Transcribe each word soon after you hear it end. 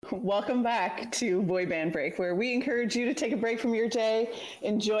Welcome back to Boy Band Break, where we encourage you to take a break from your day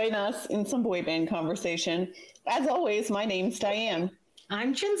and join us in some boy band conversation. As always, my name's Diane.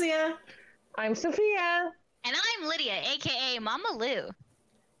 I'm Chinzia. I'm Sophia. And I'm Lydia, aka Mama Lou.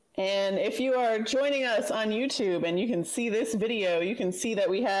 And if you are joining us on YouTube and you can see this video, you can see that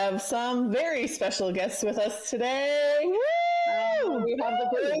we have some very special guests with us today. Woo! We have the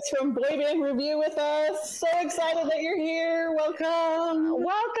boys from Boy Band Review with us. So excited that you're here. Welcome.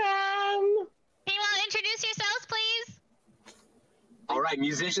 Welcome. Can you all introduce yourselves, please? All right,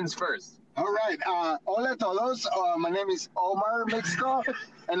 musicians first. All right. Hola todos. My name is Omar Mixco,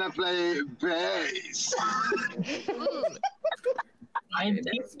 and I play bass. I'm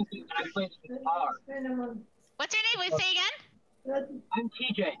TJ. I play guitar. What's your name? Wait, say again. I'm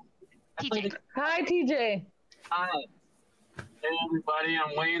TJ. TJ. Hi, TJ. Hi. Hey everybody,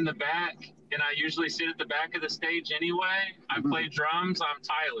 I'm way in the back, and I usually sit at the back of the stage anyway. I play drums. I'm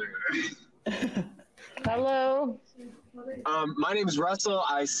Tyler. Hello. My name is Russell.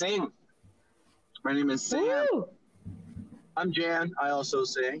 I sing. My name is Sam. Woo. I'm Jan. I also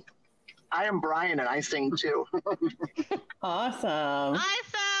sing. I am Brian, and I sing too. Awesome.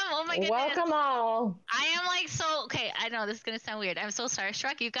 Awesome. Oh my goodness. Welcome all. I am like so, okay, I know this is going to sound weird. I'm so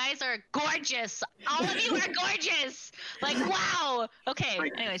starstruck. You guys are gorgeous. All of you are gorgeous. Like, wow. Okay.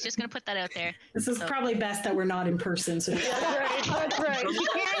 Anyways, just going to put that out there. This is probably best that we're not in person. So That's right. She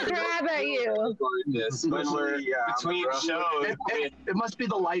can't grab at you. Especially between shows. It must be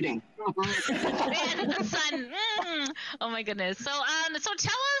the lighting. Man, the sun. Oh my goodness. So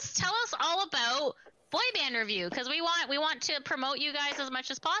tell us all about Boy Band Review, because we want to promote you guys as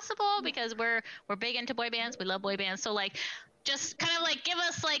much as possible, because we're big into boy bands. We love boy bands. So like, just kind of like give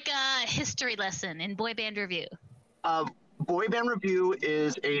us like a history lesson in Boy Band Review. Boy Band Review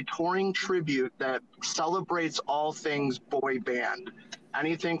is a touring tribute that celebrates all things boy band.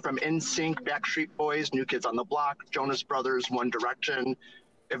 Anything from NSYNC, Backstreet Boys, New Kids on the Block, Jonas Brothers, One Direction.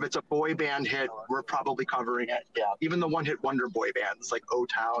 If it's a boy band hit, we're probably covering it. Yeah. Even the one-hit wonder boy bands like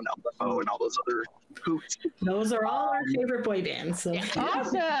O-Town, LFO, and all those other hoots. those are all our favorite boy bands. So.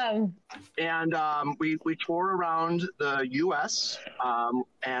 Awesome. And we tour around the U.S.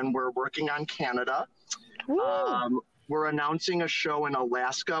 And we're working on Canada. We're announcing a show in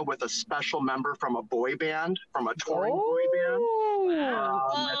Alaska with a special member from a boy band, from a touring boy band.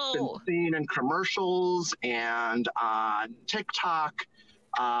 That's been seen in commercials and on TikTok.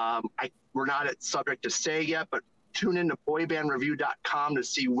 We're not at subject to say yet, but tune into boybandreview.com to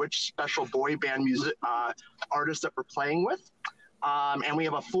see which special boy band music artists that we're playing with. And we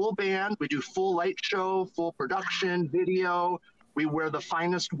have a full band. We do full light show, full production, video. We wear the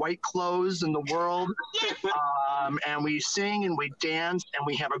finest white clothes in the world. And we sing and we dance and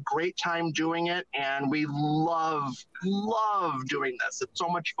we have a great time doing it. And we love doing this. It's so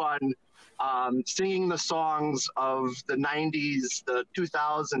much fun. Singing the songs of the 90s, the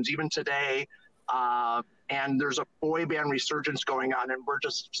 2000s, even today. And there's a boy band resurgence going on, and we're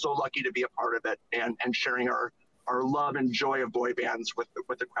just so lucky to be a part of it and sharing our love and joy of boy bands with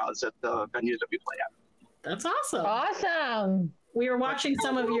the crowds at the venues that we play at. That's awesome. Awesome. We were watching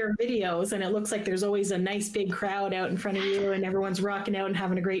some of your videos, and it looks like there's always a nice big crowd out in front of you, and everyone's rocking out and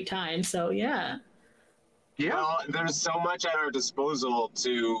having a great time. So, yeah. Yeah. Well, there's so much at our disposal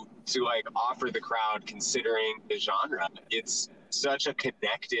to like offer the crowd, considering the genre. It's such a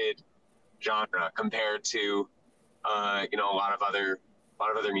connected genre compared to a lot of other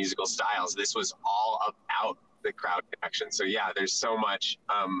musical styles. This was all about the crowd connection. So yeah, there's so much.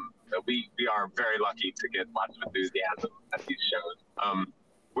 We are very lucky to get lots of enthusiasm at these shows.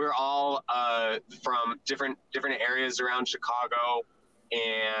 We're all from different areas around Chicago,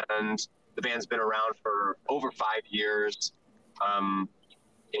 and the band's been around for over 5 years.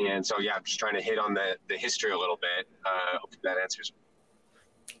 And so, yeah, I'm just trying to hit on the history a little bit. Hopefully that answers.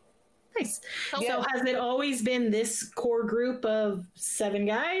 Nice. So has it always been this core group of 7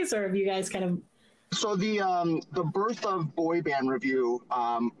 guys, or have you guys kind of... So the birth of Boy Band Review,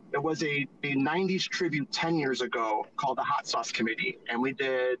 it was a 90s tribute 10 years ago called the Hot Sauce Committee. And we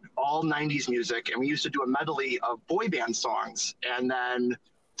did all 90s music, and we used to do a medley of boy band songs. And then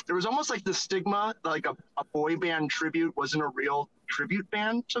there was almost like the stigma, like a boy band tribute wasn't a real tribute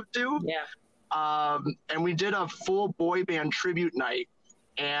band to do. Yeah. And we did a full boy band tribute night,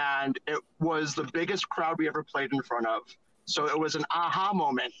 and it was the biggest crowd we ever played in front of. So it was an aha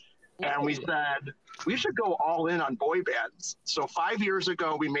moment. And we said, we should go all in on boy bands. So 5 years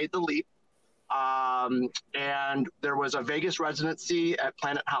ago, we made the leap. And there was a Vegas residency at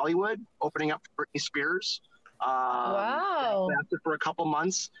Planet Hollywood opening up for Britney Spears. Wow. That lasted for a couple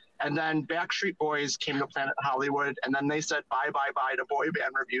months. And then Backstreet Boys came to Planet Hollywood, and then they said bye to boy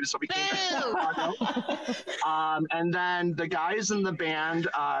band review. So we came back to Chicago. And then the guys in the band,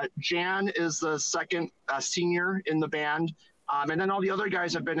 Jan is the second senior in the band. And then all the other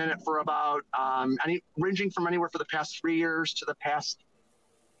guys have been in it for about ranging from anywhere for the past 3 years to the past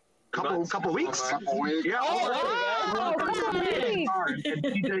couple weeks. Yeah. Wow. And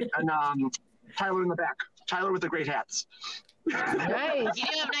DJ and Tyler in the back. Tyler with the great hats. Nice. You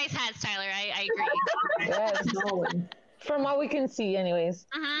do have nice hats, Tyler. I agree. Yes. From what we can see, anyways.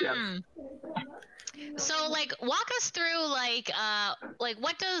 Mm-hmm. So, like, walk us through, like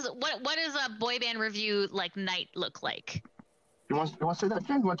what does a boy band review like night look like? You want to say that,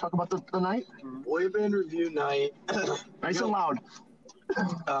 Jen? You want to talk about the night? Boy band review night. Nice and loud.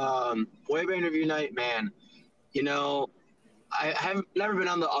 Boy band review night, man. You know, I have never been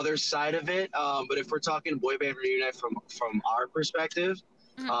on the other side of it, but if we're talking boy band review night from our perspective,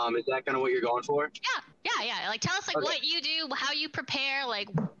 is that kind of what you're going for? Yeah. Like, tell us like what you do, how you prepare, like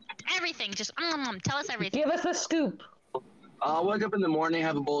everything. Just tell us everything. Give us a scoop. I'll wake up in the morning,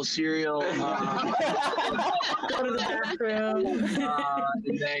 have a bowl of cereal, Go to the bathroom.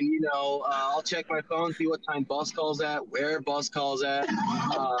 and then, you know, I'll check my phone, see what time bus call's at, where bus call's at,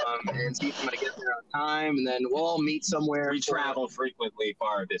 and see if I'm going to get there on time. And then we'll all meet somewhere. We travel frequently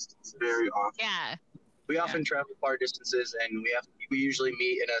far distances. Very often. Yeah. We often travel far distances, and we usually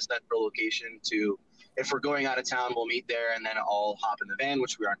meet in a central location to, if we're going out of town, we'll meet there, and then I'll hop in the van,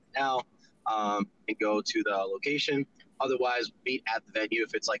 which we are now, and go to the location. Otherwise, meet at the venue.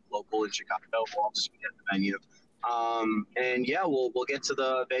 If it's like local in Chicago, we'll all just meet at the venue. And yeah, we'll get to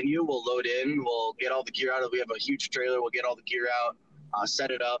the venue. We'll load in. We'll get all the gear out. We have a huge trailer. We'll get all the gear out,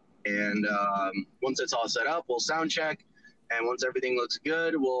 set it up, and once it's all set up, we'll sound check. And once everything looks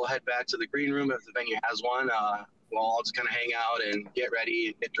good, we'll head back to the green room if the venue has one. We'll all just kind of hang out and get ready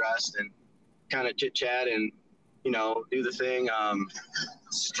and get dressed and kind of chit chat and, you know, do the thing.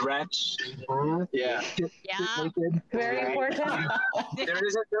 Stretch. Yeah. Yeah. Very important. There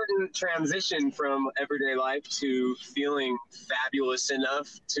is a certain transition from everyday life to feeling fabulous enough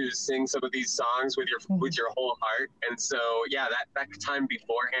to sing some of these songs with your whole heart. And so, yeah, that time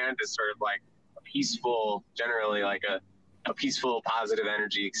beforehand is sort of like a peaceful, generally like a peaceful, positive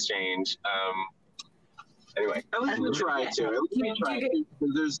energy exchange. Anyway, At least we try to.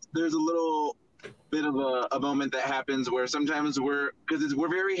 There's a little bit of a moment that happens where sometimes we're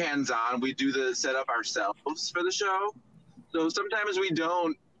very hands-on. We do the setup ourselves for the show, so sometimes we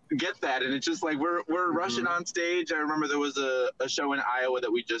don't get that, and it's just like we're rushing on stage. I remember there was a show in Iowa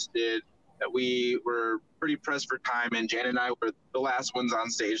that we just did that we were pretty pressed for time, and Jan and I were the last ones on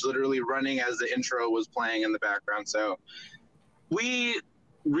stage, literally running as the intro was playing in the background. So we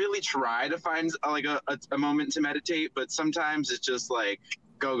really try to find like a moment to meditate, but sometimes it's just like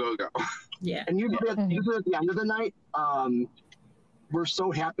go. Yeah. And usually at the end of the night, we're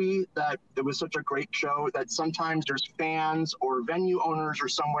so happy that it was such a great show that sometimes there's fans or venue owners or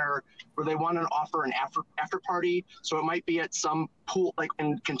somewhere where they want to offer an after party. So it might be at some pool, like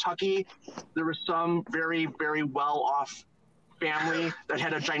in Kentucky, there was some very, very well off family that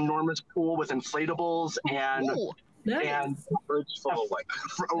had a ginormous pool with inflatables and Nice. and fridge full of like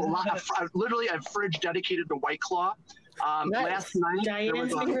literally a fridge dedicated to White Claw. Last night, there was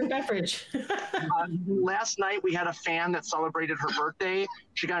Diane's favorite beverage. last night we had a fan that celebrated her birthday.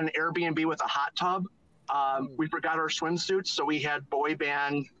 She got an Airbnb with a hot tub. We forgot our swimsuits, so we had boy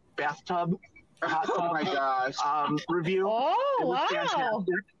band bathtub. Hot tub, Oh my gosh. review. Oh, It was wow.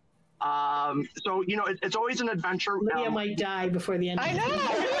 fantastic. So you know, it's always an adventure. Lydia might die before the end. I know.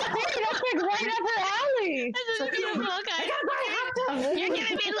 That's like right up her alley. This is beautiful, guys. You're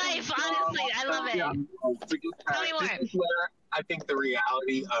giving me life, honestly. I love it. Yeah. Tell me more. This is where I think the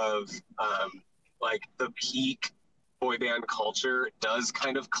reality of like the peak boy band culture does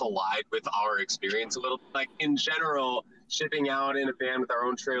kind of collide with our experience a little. Like in general, shipping out in a van with our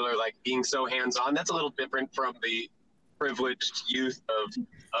own trailer, like being so hands-on, that's a little different from the privileged youth of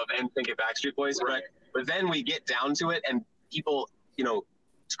NSYNC and Backstreet Boys, right? But then we get down to it, and people, you know,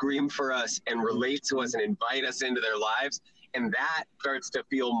 scream for us and relate to us and invite us into their lives, and that starts to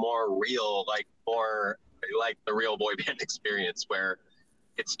feel more real, like more like the real boy band experience, where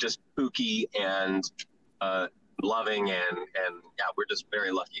it's just spooky and loving, and yeah, we're just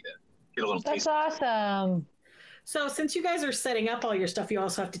very lucky to get a little That's taste. awesome. So since you guys are setting up all your stuff, you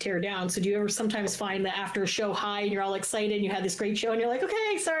also have to tear down. So do you ever sometimes find that after a show high and you're all excited and you had this great show and you're like,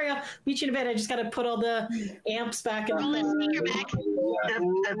 okay, sorry, I'll meet you in a bit. I just got to put all the amps back in. Roll the speaker back.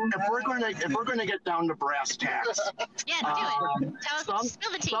 If we're going to get down to brass tacks, Yeah, do it. Tell us,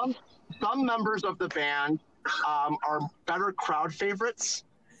 spill the tea. some members of the band are better crowd favorites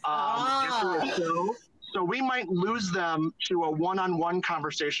after a show. So we might lose them to a one-on-one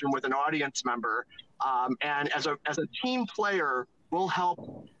conversation with an audience member. And as a team player, we'll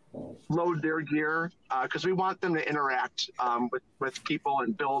help load their gear because we want them to interact with people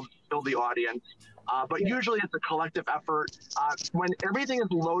and build the audience. But usually it's a collective effort. When everything is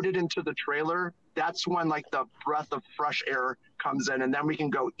loaded into the trailer, that's when like the breath of fresh air comes in, and then we can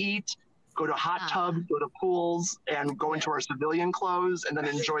go eat, go to hot tubs, go to pools, and go into our civilian clothes, and then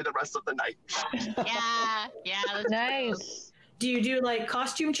enjoy the rest of the night. Yeah, that's Nice. Do you do like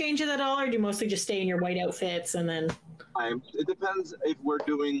costume changes at all, or do you mostly just stay in your white outfits and then? It depends if we're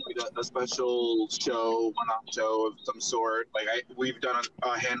doing like a special show, one-off show of some sort. Like we've done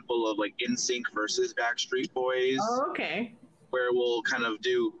a handful of like NSYNC versus Backstreet Boys. Oh, okay. Where we'll kind of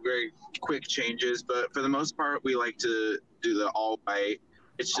do very quick changes, but for the most part, we like to do the all white.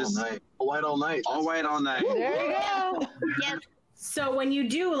 It's just all white all night. All white all night. There you go. Yeah. So when you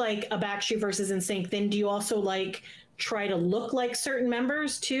do like a Backstreet versus NSYNC, then do you also like try to look like certain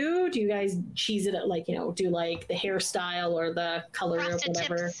members too? Do you guys cheese it at like, do like the hairstyle or the color or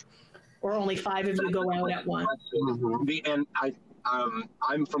whatever? Tips. Or only 5 of you go out at once? And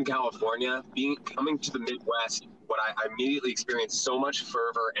I'm from California. Coming to the Midwest, what I immediately experienced so much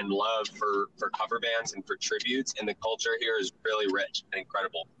fervor and love for cover bands and for tributes, and the culture here is really rich and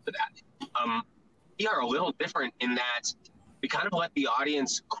incredible for that. We are a little different in that we kind of let the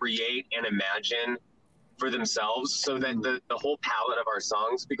audience create and imagine for themselves, so that the whole palette of our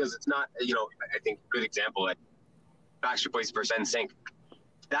songs, because it's not, I think a good example at Backstreet Boys versus NSYNC,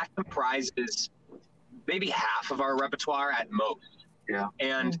 that comprises maybe half of our repertoire at most. Yeah.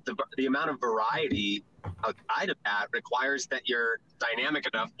 And the amount of variety outside of that requires that you're dynamic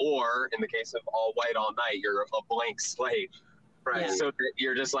enough, or in the case of All White All Night, you're a blank slate. Right. Yeah. So that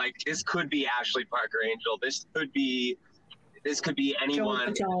you're just like, this could be Ashley Parker Angel. This could be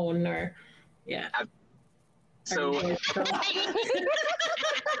anyone. Joe Fatone or yeah. So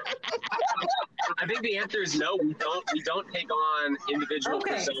I think the answer is no. We don't take on individual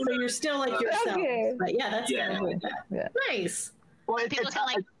personas. So you're still like yourself. Okay. But yeah, that's kind of like that. Yeah. Nice. Well,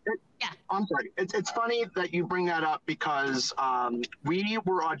 I'm sorry. It's funny that you bring that up because we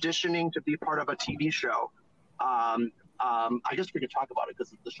were auditioning to be part of a TV show. I guess we could talk about it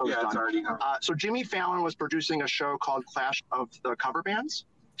because the show's done. It's already done. So Jimmy Fallon was producing a show called Clash of the Cover Bands.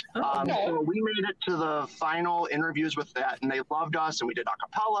 So we made it to the final interviews with that, and they loved us, and we did a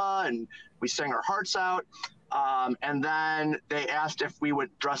cappella, and we sang our hearts out. And then they asked if we would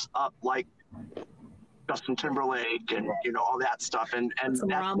dress up like Justin Timberlake and all that stuff, and some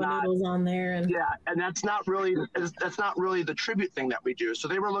ramen noodles on there, and and that's not really the tribute thing that we do. So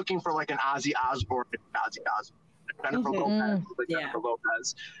they were looking for like an Ozzy Osbourne, Jennifer Lopez, Jennifer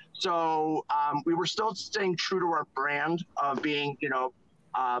Lopez. So we were still staying true to our brand of being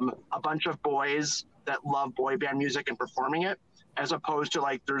a bunch of boys that love boy band music and performing it, as opposed to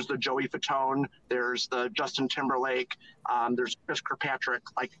like there's the Joey Fatone, there's the Justin Timberlake, there's Chris Kirkpatrick.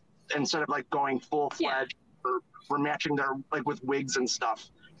 Like instead of like going full fledged, we're matching their like with wigs and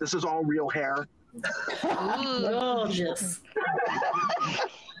stuff. This is all real hair. Gorgeous.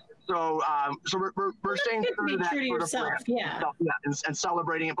 So we're staying true to that true to sort yourself, of stuff, and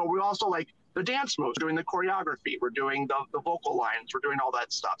celebrating it. But we also like the dance moves, doing the choreography, we're doing the vocal lines, we're doing all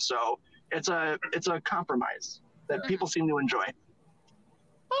that stuff. So it's a compromise that people seem to enjoy.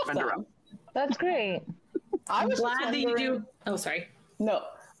 Awesome. That's great. I'm glad that you do. Oh, sorry. No,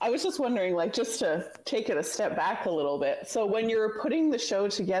 I was just wondering, like, just to take it a step back a little bit. So when you're putting the show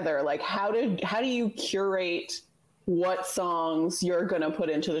together, like, how do you curate what songs you're going to put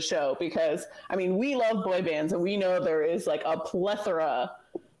into the show? Because I mean, we love boy bands, and we know there is like a plethora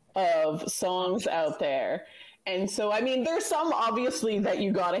of songs out there. And so, I mean, there's some obviously that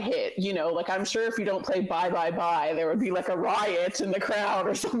you got to hit, like I'm sure if you don't play Bye Bye Bye, there would be like a riot in the crowd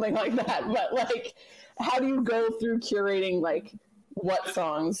or something like that. But like, how do you go through curating like what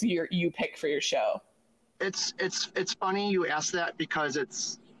songs you pick for your show? It's funny you ask that, because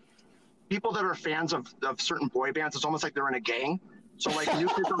it's people that are fans of certain boy bands, it's almost like they're in a gang. So like New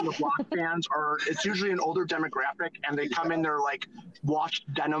Kids on the Block fans it's usually an older demographic, and they come in their like washed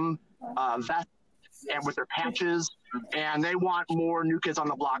denim vests and with their patches, and they want more New Kids on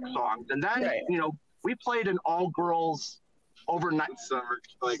the Block songs. And then, we played an all girls overnight summer,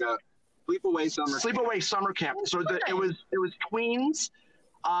 like a sleepaway summer camp. So it was tweens,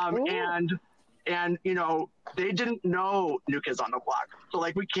 and they didn't know New Kids on the Block, so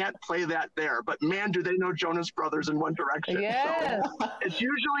like we can't play that there. But man, do they know Jonas Brothers and One Direction? Yes. So it's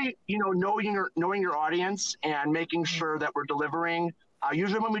usually knowing your audience and making sure that we're delivering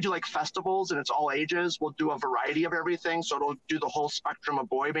Usually when we do like festivals and it's all ages, we'll do a variety of everything. So it'll do the whole spectrum of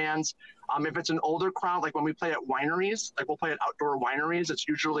boy bands. If it's an older crowd, like when we play at wineries, like we'll play at outdoor wineries, it's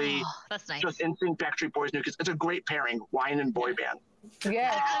usually That's nice. just NSYNC, Backstreet Boys, New Kids. It's a great pairing, wine and boy band.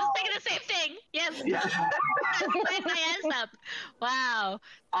 Yeah. I was thinking the same thing. Yes. Yeah. Light my ass up. Wow.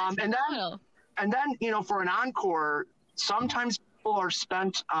 And then, you know, for an encore, sometimes people are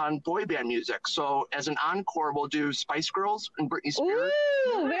spent on boy band music. So as an encore, we'll do Spice Girls and Britney Spears.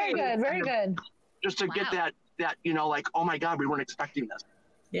 Ooh, very good, very good. Just to get that, you know, like, oh my God, we weren't expecting this.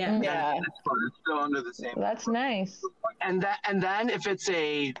 Yeah. Yeah. It's still under the same. That's nice. And then if it's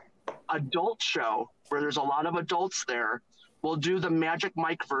a adult show where there's a lot of adults there, we'll do the Magic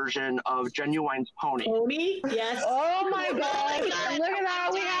Mike version of Genuine's Pony. Pony? Yes. Oh my God. God. Look at that.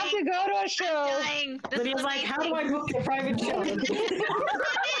 We have to go to a show. Lydia's like, how do I book a private show?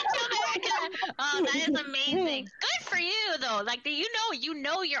 Oh, that is amazing. Good for you, though. Like, you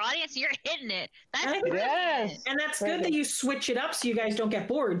know your audience. You're hitting it. That's Yes. And that's good that you switch it up so you guys don't get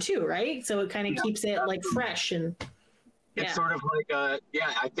bored too, right? So it kind of keeps it like fresh and. It's sort of like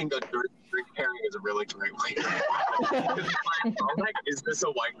I think a drink pairing is a really great way. I'm like, is this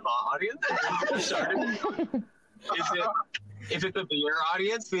a White Claw audience? If it's a beer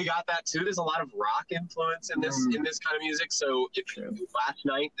audience, we got that too. There's a lot of rock influence in this kind of music. So last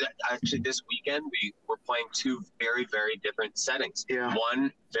night, actually this weekend, we were playing two very, very different settings. Yeah.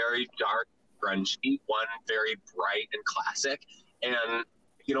 One very dark, grungy, one very bright and classic. And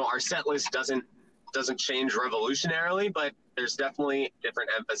you know, our set list doesn't change revolutionarily, but there's definitely different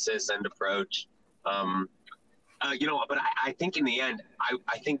emphasis and approach. You know, but I think in the end,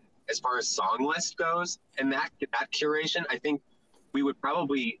 I think as far as song list goes and that curation, I think we would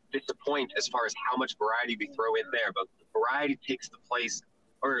probably disappoint as far as how much variety we throw in there. But the variety takes the place,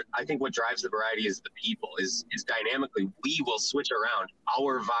 or I think what drives the variety is the people, is dynamically. We will switch around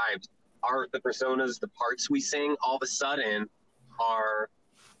our vibes, the personas, the parts we sing. All of a sudden, are,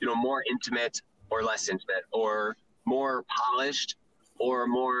 you know, more intimate or less intimate, or more polished, or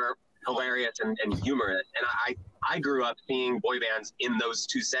more hilarious and humorous. And I grew up seeing boy bands in those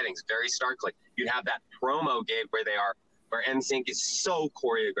two settings very starkly. You'd have that promo gig where NSYNC is so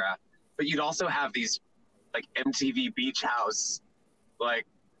choreographed, but you'd also have these like MTV Beach House like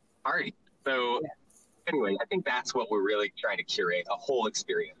party. So anyway, I think that's what we're really trying to curate, a whole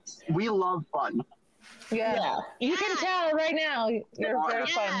experience. We love fun. Yeah. You can tell right now. You're very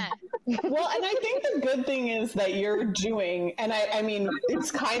fun. Well, and I think the good thing is that you're doing, and I mean, it's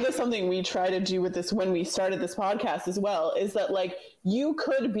kind of something we try to do with this when we started this podcast as well, is that like you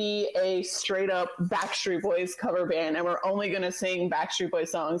could be a straight up Backstreet Boys cover band and we're only going to sing Backstreet Boys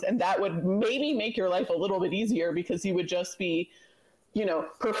songs. And that would maybe make your life a little bit easier because you would just be, you know,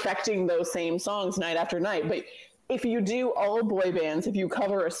 perfecting those same songs night after night. But if you do all boy bands, if you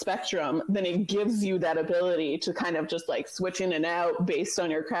cover a spectrum, then it gives you that ability to kind of just like switch in and out based on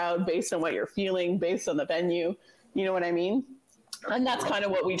your crowd, based on what you're feeling, based on the venue. You know what I mean? And that's kind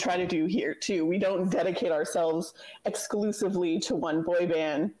of what we try to do here too. We don't dedicate ourselves exclusively to one boy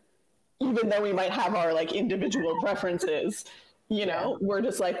band, even though we might have our like individual preferences. You know, we're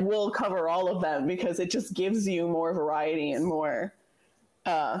just like, we'll cover all of them because it just gives you more variety and more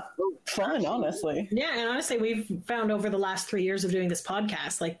fun, honestly. Yeah, and honestly, we've found over the last 3 years of doing this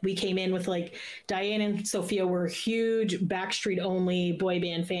podcast, like we came in with like Diane and Sophia were huge Backstreet only boy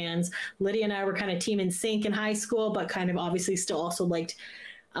band fans. Lydia and I were kind of Team NSYNC in high school, but kind of obviously still also liked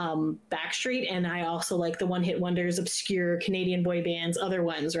Backstreet, and I also like the one hit wonders, obscure Canadian boy bands, other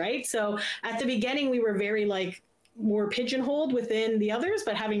ones, right? So at the beginning we were very like more pigeonholed within the others,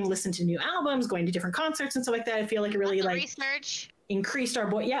 but having listened to new albums, going to different concerts and stuff like that, I feel like it really like research increased our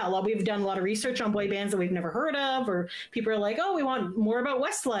we've done a lot of research on boy bands that we've never heard of, or people are like, oh, we want more about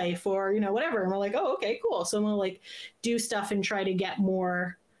Westlife, or, you know, whatever. And we're like, oh, okay, cool. So we'll like do stuff and try to get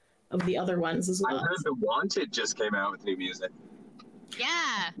more of the other ones as well. I heard The Wanted just came out with new music.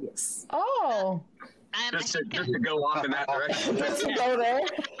 Yeah. Yes. Oh. Just to go off in that direction. Just to go there.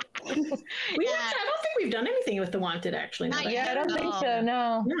 I don't think we've done anything with The Wanted, actually. Not yet. Yeah, I don't think so.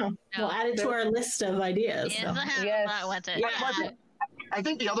 No. We'll add it to our list of ideas. Yes. So. Yes. I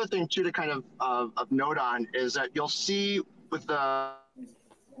think the other thing too to kind of note on is that you'll see with the.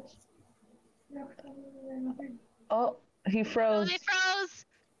 Oh, he froze. He froze.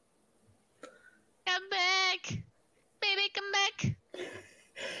 Come back, baby, come back.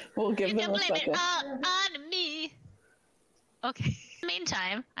 We'll give You them can a blame it second. all on me. Okay. In the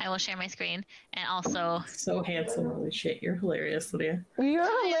meantime, I will share my screen and also. So handsome, holy shit! You're hilarious, Lydia. You're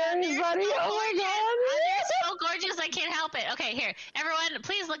hilarious, buddy. Oh my god. They're so gorgeous, I can't help it. Okay, here, everyone,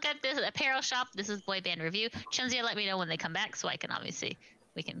 please look at this apparel shop. This is Boy Band Review. Chunzia, let me know when they come back so I can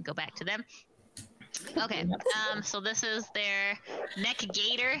we can go back to them. Okay. So this is their neck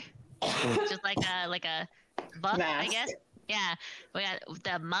gaiter, which is like a buff, I guess. Yeah. We got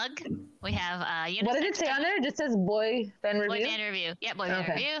the mug. We have what did it say on there? It just says Boy Band Review. Boy Band Review. Yeah, Boy Band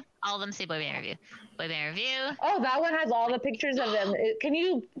Review. All of them say Boy Band Review. Boy Band Review. Oh, that one has all the pictures of them. Can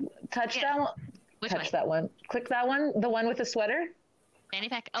you touch that one? That one. Click that one. The one with the sweater. Fanny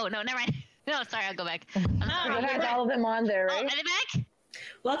pack. Oh no, never mind. No, sorry. I'll go back. It has all of them on there, right? Oh, are they back?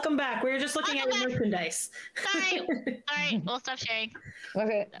 Welcome back. We were just looking at your merchandise. Sorry. Sorry. We'll stop sharing.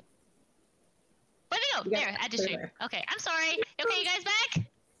 Okay. Where'd they go? There. Add to stream. Okay. I'm sorry. Okay, you guys back?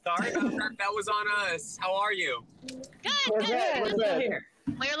 Sorry about that. That was on us. How are you? Good. We're good. We're here.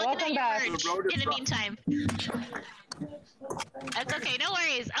 We're looking at your merch in the meantime. That's okay, no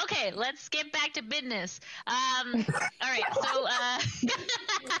worries. Okay, let's get back to business. All right, so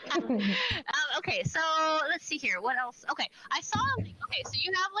okay, so let's see here. What else? Okay, I saw. Okay, so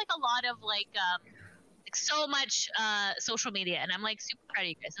you have like a lot of like so much social media, and I'm like super proud of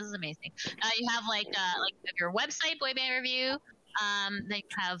you guys. This is amazing. You have like your website, Boy Band Review. Then you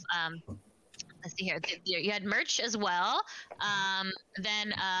have let's see here. You had merch as well.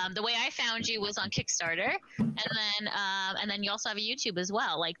 Then the way I found you was on Kickstarter, and then you also have a YouTube as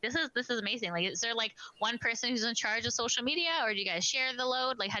well. Like this is amazing. Like, is there like one person who's in charge of social media, or do you guys share the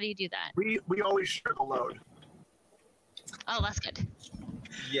load? Like, how do you do that? We always share the load. Oh, that's good.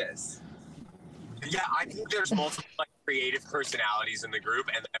 Yes. Yeah, I think there's multiple like creative personalities in the group,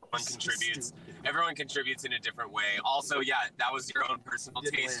 and everyone contributes. Everyone contributes in a different way. Also, yeah, that was your own personal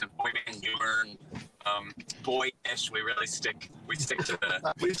taste of boy band humor, boyish. We really stick to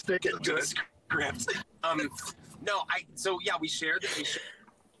the the script. We share the.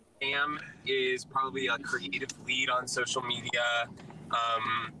 Sam is probably a creative lead on social media,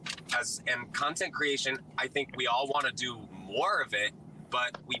 and content creation. I think we all want to do more of it,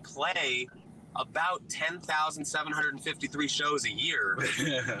 but we play about 10,753 shows a year.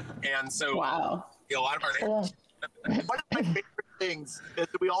 And so wow. A lot of our one of my favorite things is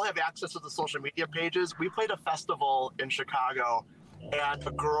that we all have access to the social media pages. We played a festival in Chicago, and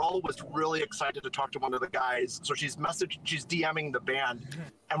a girl was really excited to talk to one of the guys. So she's DMing the band,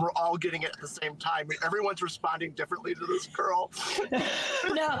 and we're all getting it at the same time. Everyone's responding differently to this girl.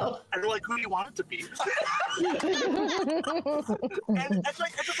 No. And we're like, who do you want it to be? And it's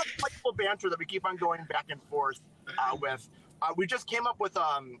just like playful banter that we keep on going back and forth with. We just came up with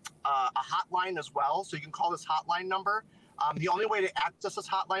a hotline as well, so you can call this hotline number. The only way to access this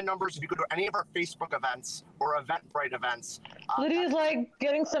hotline number is if you go to any of our Facebook events or Eventbrite events. Lydia's like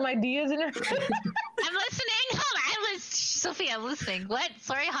getting some ideas in her. I'm listening. Hold on. Sophia, I'm listening. What?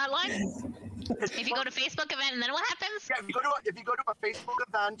 Sorry, hotline? If you go to Facebook event, and then what happens? Yeah, if you go to a Facebook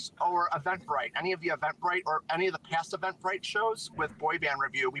event or Eventbrite, any of the Eventbrite or any of the past Eventbrite shows with Boy Band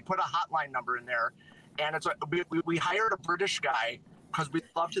Review, we put a hotline number in there. And we hired a British guy because we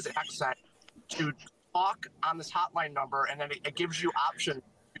loved his accent to talk on this hotline number, and then it gives you options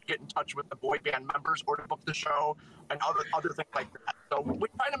to get in touch with the boy band members or to book the show and other things like that. So we're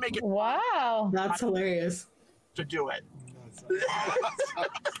trying to make it that's hilarious to do it.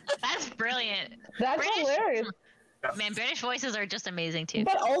 That's brilliant. That's hilarious. Man, British voices are just amazing too.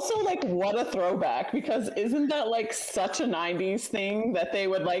 But also, like, what a throwback, because isn't that like such a 90s thing that they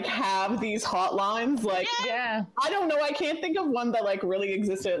would like have these hotlines? Like, yeah. I don't know, I can't think of one that like really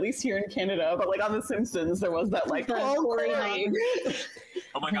existed, at least here in Canada, but like on The Simpsons, there was that like, oh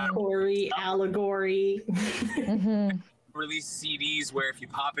my God. Corey allegory. Release CDs where if you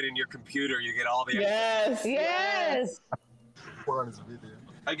pop it in your computer, you get all the Yes.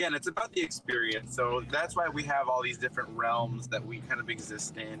 Again, it's about the experience. So that's why we have all these different realms that we kind of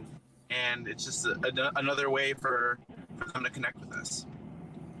exist in. And it's just another way for them to connect with us.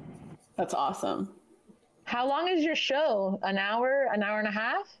 That's awesome. How long is your show? An hour and a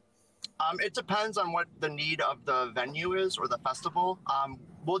half? It depends on what the need of the venue is or the festival.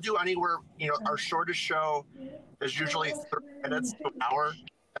 We'll do anywhere, our shortest show is usually 30 minutes to an hour.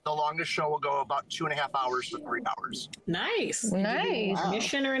 And the longest show will go about 2.5 hours to 3 hours. Nice. Nice.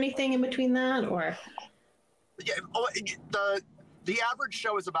 Mission or anything in between that, or? Yeah, the average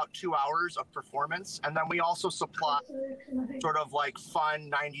show is about 2 hours of performance, and then we also supply sort of like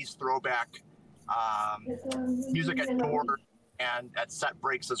fun 90s throwback music at door and at set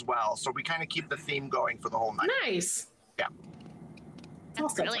breaks as well. So we kind of keep the theme going for the whole night. Nice. Yeah.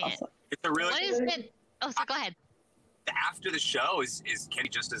 That's brilliant. Awesome. It's a really. What is it? Oh, so go ahead. After the show is can be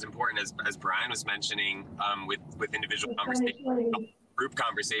just as important as Brian was mentioning with individual conversations, group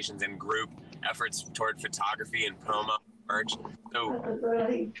conversations, and group efforts toward photography and promo charge.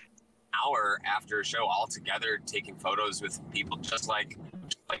 So hour after a show all together taking photos with people just like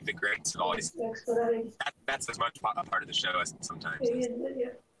the greats have always that's as much a part of the show as sometimes is.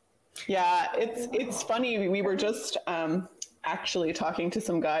 Yeah, it's funny. We were just actually talking to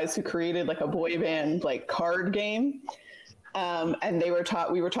some guys who created like a boy band like card game, and we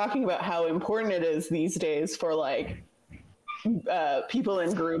were talking about how important it is these days for like people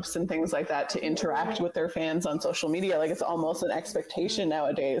in groups and things like that to interact with their fans on social media. Like it's almost an expectation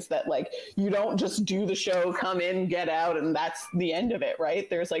nowadays that like you don't just do the show, come in, get out, and that's the end of it, right?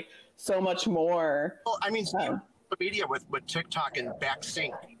 There's like so much more. Well, I mean, social media with TikTok and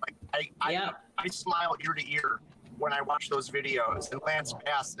backsync. Like I smile ear to ear when I watch those videos, and Lance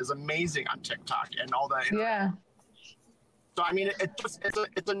Bass is amazing on TikTok and all that. Yeah. So I mean,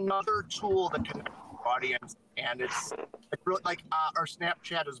 it's another tool that connects the audience, and it's really like our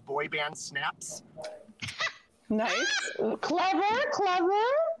Snapchat is boy band snaps. Nice, clever.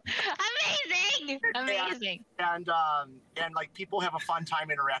 Amazing. And like people have a fun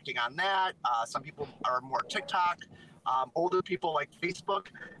time interacting on that. Some people are more TikTok. Older people like Facebook.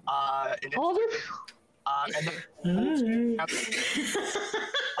 And older. And then,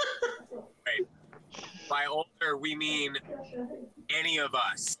 Right. By older, we mean any of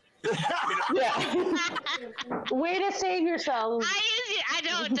us. Yeah. Way to save yourself. I use it.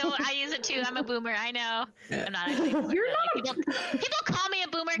 I use it too. I'm a boomer. I know. I'm not actually. You're not. People call me a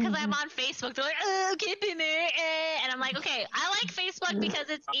boomer because I'm on Facebook. They're like, "Oh, okay, boomer," and I'm like, "Okay, I like Facebook because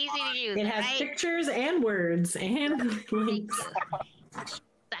it's easy to use." It has pictures and words and links.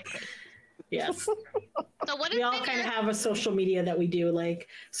 Exactly. Yes. So what is we all kind of have a social media that we do. Like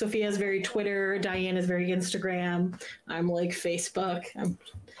Sophia's very Twitter, Diane is very Instagram. I'm like Facebook.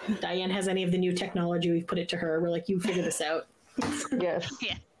 Diane has any of the new technology. We've put it to her. We're like, you figure this out. Yes.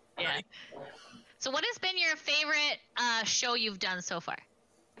 Yeah. So what has been your favorite show you've done so far?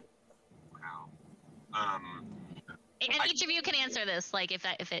 Wow. And each of you can answer this, like if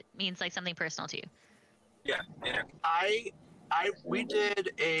it means like something personal to you. Yeah. We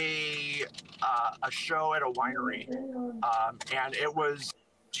did a show at a winery, and it was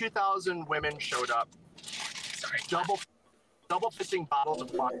 2,000 women showed up. Sorry, double fisting bottles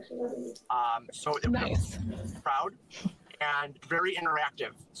of wine. So it was proud and very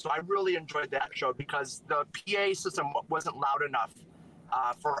interactive. So I really enjoyed that show because the PA system wasn't loud enough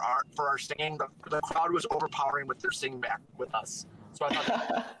for our singing. The crowd was overpowering with their sing back with us. So I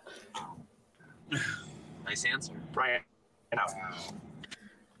thought nice answer, Brian.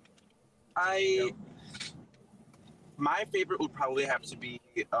 My favorite would probably have to be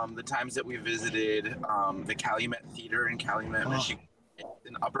the times that we visited the Calumet Theater in Calumet, Michigan,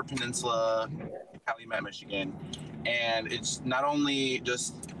 in Upper Peninsula, Calumet, Michigan, and it's not only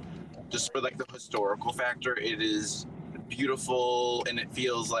just for like the historical factor. It is beautiful, and it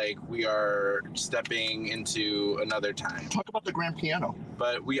feels like we are stepping into another time. Talk about the grand piano.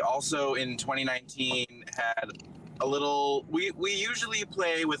 But we also in 2019 had a little, we usually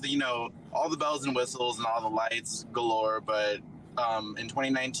play with, all the bells and whistles and all the lights galore, but in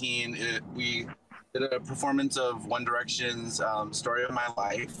 2019 we did a performance of One Direction's Story of My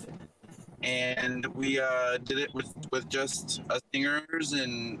Life, and we did it with just singers,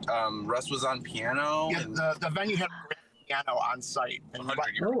 and Russ was on piano. Yeah, and the venue had a grand piano on site. And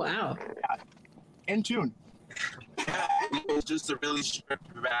oh wow. Yeah, in tune. Yeah, it was just a really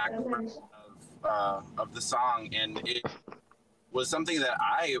stripped back of the song, and it was something that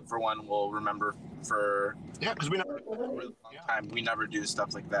I, for one, will remember for because we never a really long time. We never do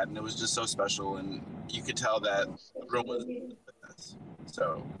stuff like that, and it was just so special, and you could tell that the room was with us.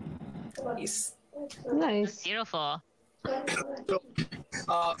 So nice, beautiful. So,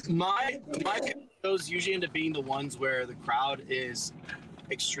 my shows usually end up being the ones where the crowd is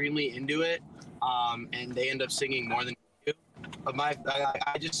extremely into it, and they end up singing more than you. But if I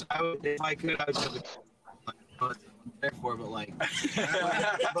could, I would have there for, but like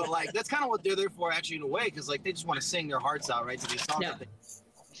that's kind of what they're there for, actually, in a way, because like they just want to sing their hearts out, right, to these songs. Yeah.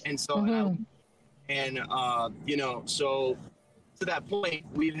 And so, so to that point,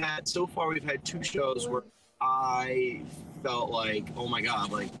 we've had 2 shows where I felt like, oh my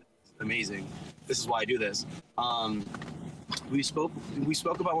god, like amazing. This is why I do this. We spoke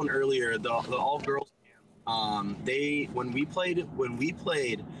about one earlier, the all girls. When we played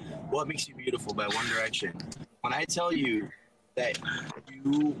What Makes You Beautiful by One Direction, when I tell you that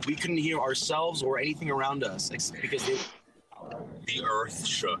we couldn't hear ourselves or anything around us because the earth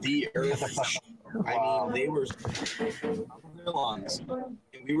shook. I mean, they were their lungs.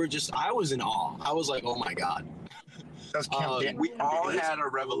 And we were I was in awe. I was like, oh my god. We all had a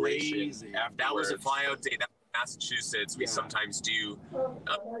revelation. That was a flyout day. That Massachusetts, we sometimes do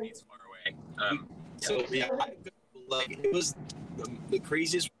these far away. So yeah, like it was the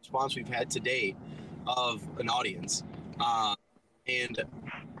craziest response we've had to date of an audience, and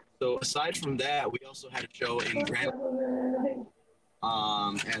so aside from that, we also had a show in Grand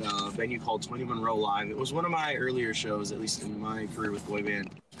at a venue called 20 Monroe Live. It was one of my earlier shows, at least in my career with boy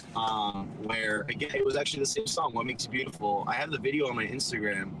band, where again it was actually the same song, "What Makes You Beautiful." I have the video on my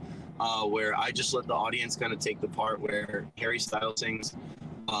Instagram where I just let the audience kind of take the part where Harry Styles sings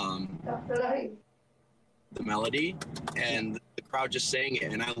the melody, and the crowd just sang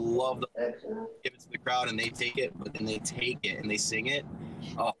it, and I love the give it to the crowd and they take it, but then they take it and they sing it.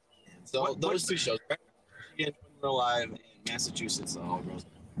 Oh, so those two shows, right? Live in Massachusetts, all girls.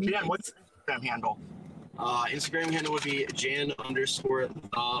 Jan, what's the Instagram handle? Instagram handle would be Jan_the_man.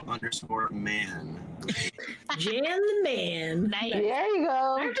 Jan the Man. Nice. There you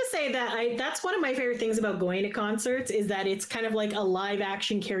go. I have to say that that's one of my favorite things about going to concerts is that it's kind of like a live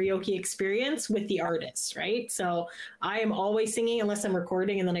action karaoke experience with the artists, right? So I am always singing unless I'm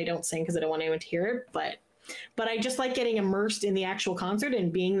recording, and then I don't sing because I don't want anyone to hear it. But I just like getting immersed in the actual concert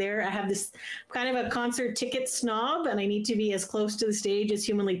and being there. I have this kind of a concert ticket snob, and I need to be as close to the stage as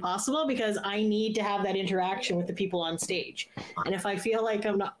humanly possible because I need to have that interaction with the people on stage. And if I feel like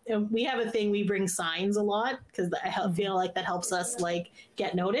I'm not, we have a thing, we bring signs a lot because I feel like that helps us like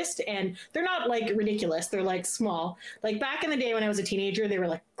get noticed. And they're not like ridiculous. They're like small. Like back in the day when I was a teenager, they were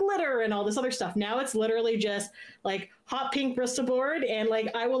like glitter and all this other stuff. Now it's literally just like hot pink Bristol board, and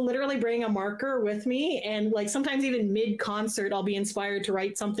like I will literally bring a marker with me, and like sometimes even mid-concert I'll be inspired to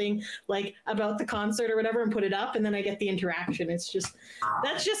write something like about the concert or whatever and put it up, and then I get the interaction. It's just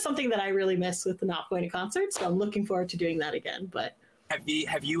that's just something that I really miss with the not going to concerts, so I'm looking forward to doing that again. But have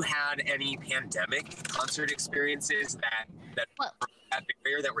you had any pandemic concert experiences that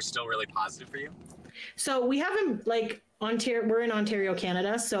barrier that were still really positive for you? So we haven't like Ontario, we're in Ontario,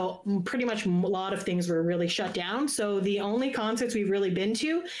 Canada, so pretty much a lot of things were really shut down. So the only concerts we've really been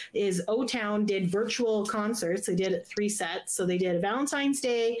to is O-Town did virtual concerts. They did 3 sets. So they did a Valentine's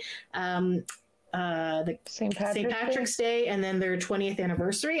Day, the St. Patrick's Day, and then their 20th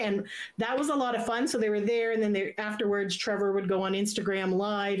anniversary. And that was a lot of fun. So they were there, and then afterwards, Trevor would go on Instagram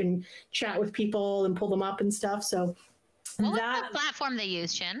Live and chat with people and pull them up and stuff. So what was the platform they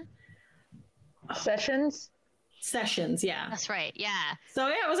used, Jen? Sessions, yeah. That's right, yeah. So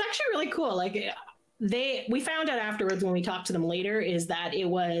yeah, it was actually really cool. Like we found out afterwards when we talked to them later is that it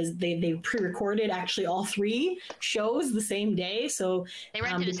was they pre-recorded actually all 3 shows the same day. So they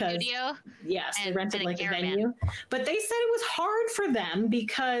rented a studio. Yes, they rented like a venue. But they said it was hard for them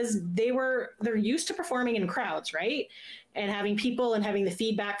because they're used to performing in crowds, right? And having people and having the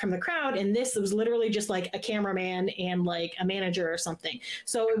feedback from the crowd. And this was literally just like a cameraman and like a manager or something.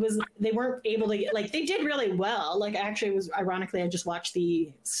 So they weren't able to like, they did really well. Like actually it was ironically, I just watched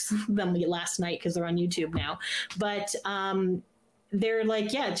them last night because they're on YouTube now, but they're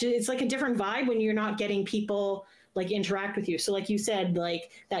like, yeah, it's like a different vibe when you're not getting people like interact with you. So like you said,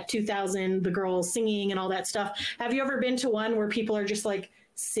 like that 2000, the girls singing and all that stuff. Have you ever been to one where people are just like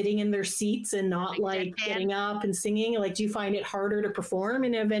sitting in their seats and not like getting up and singing? Like, do you find it harder to perform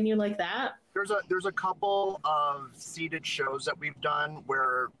in a venue like that? There's a couple of seated shows that we've done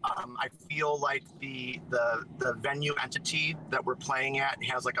where I feel like the venue entity that we're playing at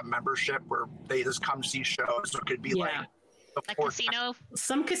has like a membership where they just come see shows. So it could be like casino.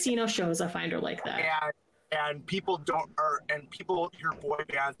 Some casino shows I find are like that. And people people hear boy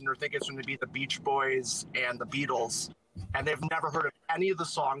bands and they're thinking it's going to be the Beach Boys and the Beatles, and they've never heard of any of the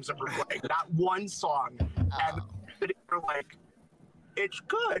songs that we're playing. Not one song. And they're like, it's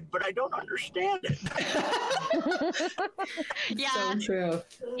good, but I don't understand it. Yeah. So true.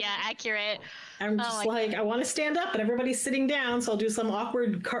 Yeah, accurate. I'm just like, I want to stand up, but everybody's sitting down, so I'll do some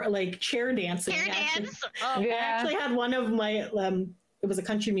awkward chair dancing. I actually had one of my it was a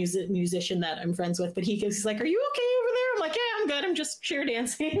country musician that I'm friends with, but he's like, "Are you okay over there?" I'm like, "Yeah, I'm good. I'm just chair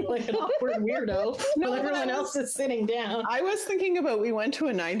dancing like an awkward weirdo while everyone else is sitting down." I was thinking about, we went to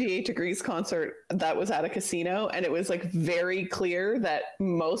a 98 Degrees concert that was at a casino, and it was like very clear that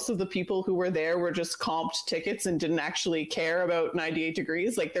most of the people who were there were just comped tickets and didn't actually care about 98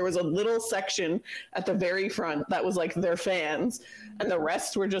 Degrees. Like there was a little section at the very front that was like their fans, and the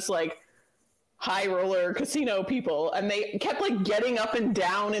rest were just like high roller casino people, and they kept like getting up and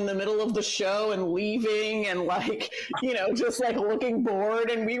down in the middle of the show and leaving and like, you know, just like looking bored,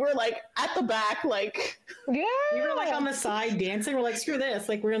 and we were like at the back, like we were like on the side dancing. We're like, screw this,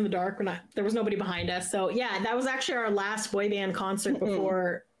 like we're in the dark, there was nobody behind us. So yeah, that was actually our last boy band concert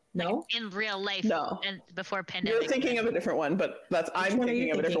before in real life. No, and before pandemic. You're thinking of a different one, but I'm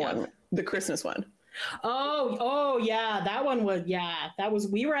thinking of a different one, the Christmas one. Oh, yeah. That one was,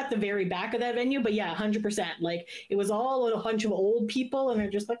 we were at the very back of that venue, but yeah, 100%. Like, it was all a bunch of old people, and they're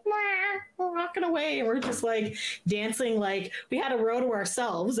just like, we're walking away. And we're just like dancing. Like, we had a row to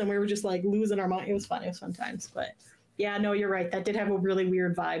ourselves, and we were just like losing our mind. It was fun. It was fun times. But yeah, no, you're right. That did have a really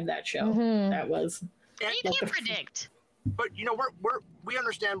weird vibe, that show. That was. You can't predict. But you know, we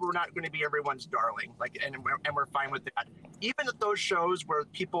understand we're not going to be everyone's darling, like, and we're fine with that. Even at those shows where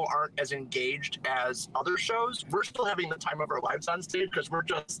people aren't as engaged as other shows, we're still having the time of our lives on stage because we're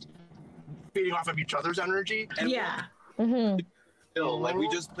just feeding off of each other's energy. And yeah. Still, like, we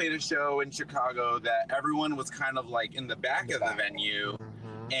just played a show in Chicago that everyone was kind of like in the back of the venue.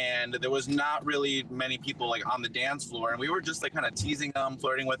 And there was not really many people like on the dance floor, and we were just like kind of teasing them,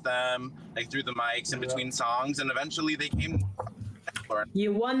 flirting with them, like through the mics in between songs, and eventually they came.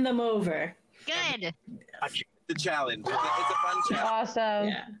 You won them over. Good. The challenge. It's a fun challenge. Awesome.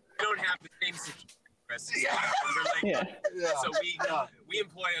 We don't have the same situation. So we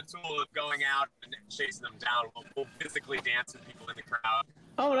employ a tool of going out and chasing them down. We'll physically dance with people in the crowd.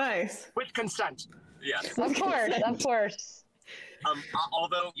 Oh, nice. With consent. Yes. Of course, of course.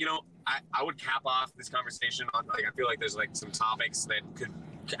 Although, you know, I would cap off this conversation on, like, I feel like there's like some topics that could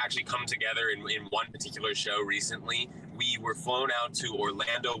actually come together in one particular show recently. We were flown out to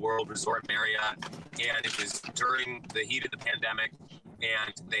Orlando World Resort Marriott, and it was during the heat of the pandemic,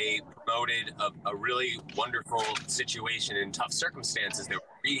 and they promoted a really wonderful situation in tough circumstances. They were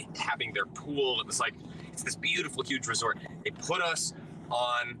rehabbing their pool. It was like, it's this beautiful, huge resort. They put us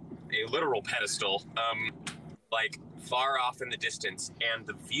on a literal pedestal, like far off in the distance, and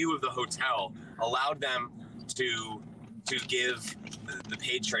the view of the hotel allowed them to give the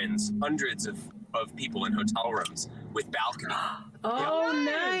patrons hundreds of people in hotel rooms with balcony. Oh,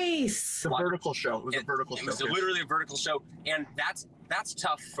 nice. The vertical show. It was a vertical show. It was literally a vertical show, and that's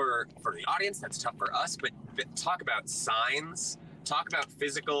tough for the audience. That's tough for us. But talk about signs. Talk about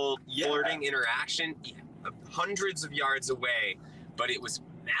physical flirting interaction. Hundreds of yards away, but it was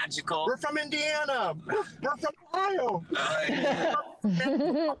magical. We're from Indiana. We're from Ohio.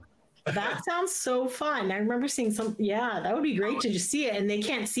 That sounds so fun. I remember seeing some. Yeah, that would be great to just see it, and they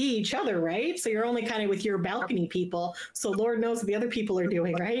can't see each other, right? So you're only kind of with your balcony people. So Lord knows what the other people are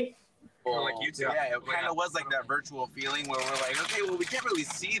doing, right? Or like you two. Yeah, it kind of was like that virtual feeling where we're like, okay, well, we can't really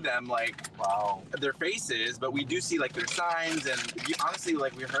see them, like, their faces, but we do see like their signs, and honestly,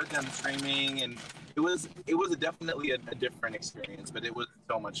 like, we heard them screaming, and it was definitely a different experience, but it was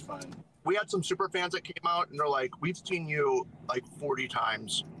so much fun. We had some super fans that came out, and they're like, we've seen you like 40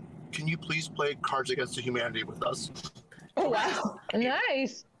 times. Can you please play Cards Against Humanity with us? Oh, wow.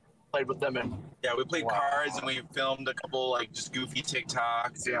 Nice. Played with them, and we played cards, and we filmed a couple like just goofy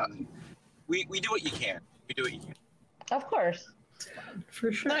TikToks. Yeah. And we do what you can. We do what you can. Of course.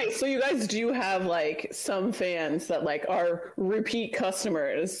 For sure. Nice. So you guys do have like some fans that like are repeat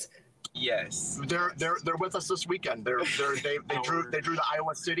customers. Yes. They're with us this weekend. They drew the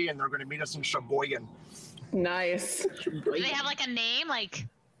Iowa City, and they're going to meet us in Sheboygan. Nice. Do they have like a name? Like,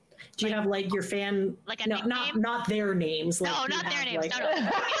 do you have like your fan? Like a nickname? Not their names. Like, no, not their names. Like... No. You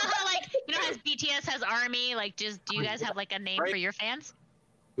know how like as BTS has ARMY? Like, do you guys have like a name for your fans?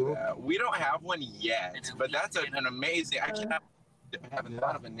 We don't have one yet, but that's an amazing. I haven't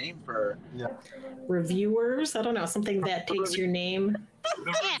thought of a name for reviewers. I don't know, something that takes your name.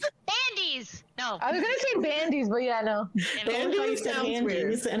 Yeah, bandies. No, I was gonna say bandies, but yeah, no. Bandies sounds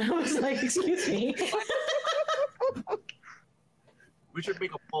weird, and I was like, excuse me. We should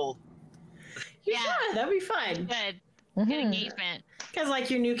make a poll. Yeah, that'd be fun. Good engagement. Because like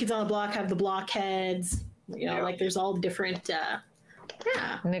your New Kids on the Block have the blockheads. You know, like there's all different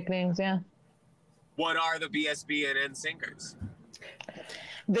nicknames. Yeah. What are the BSB and NSYNCers?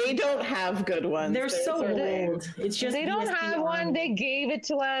 They don't have good ones. They're so old. It's just they don't BSB have Army. one. They gave it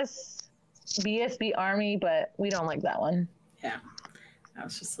to us, BSB Army, but we don't like that one. Yeah. I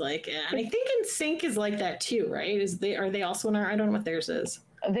was just like, and I think NSYNC is like that too, right? Are they also an army? I don't know what theirs is.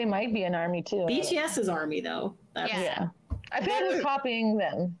 They might be an army too. BTS is army though. Yeah. I think we're copying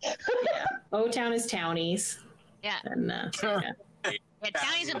them. Yeah. O-Town is Townies. Yeah. And yeah,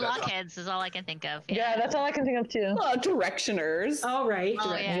 Townies and Blockheads is all I can think of. Yeah, that's all I can think of too. Directioners. Oh, right.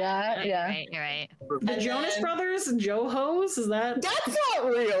 Oh, yeah. You're right. The Jonas Brothers and Joe Hose, is that? That's not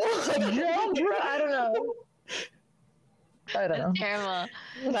real. I don't know. That's terrible.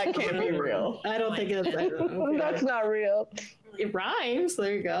 That can't be real. I don't think it's that's not real. It rhymes.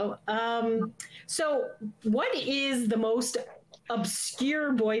 There you go. So what is the most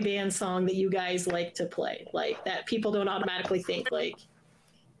obscure boy band song that you guys like to play? Like that people don't automatically think like.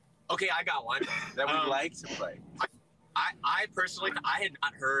 Okay, I got one that we like to play. I personally, I had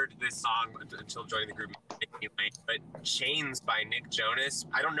not heard this song until joining the group, but Chains by Nick Jonas,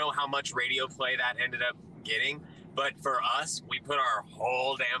 I don't know how much radio play that ended up getting, but for us, we put our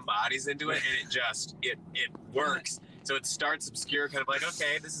whole damn bodies into it, and it works. So it starts obscure, kind of like,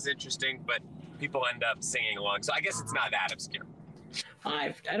 okay, this is interesting, but people end up singing along. So I guess it's not that obscure.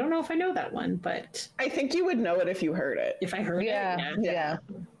 I don't know if I know that one, but I think you would know it if you heard it. If I heard it, yeah.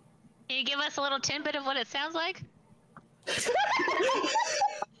 Can you give us a little tidbit of what it sounds like?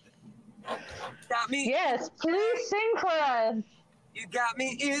 Got me. Yes, please sing for us. You got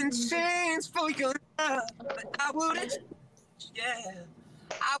me in chains for your love. I wouldn't. Yeah.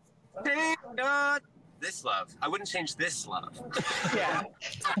 I would change this love. I wouldn't change this love. Yeah.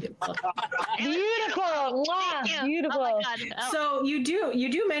 Beautiful. Wow. Beautiful. Oh my God. So you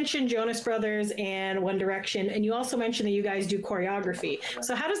do mention Jonas Brothers and One Direction, and you also mentioned that you guys do choreography.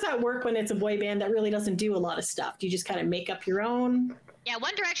 So how does that work when it's a boy band that really doesn't do a lot of stuff? Do you just kind of make up your own? Yeah,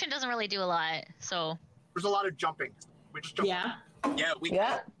 One Direction doesn't really do a lot, so. There's a lot of jumping. We just jump. Yeah. Yeah, we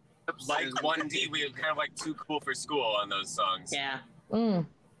like 1D. We were kind of like too cool for school on those songs. Yeah. Mm.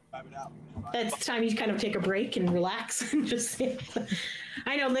 That's time you kind of take a break and relax and just.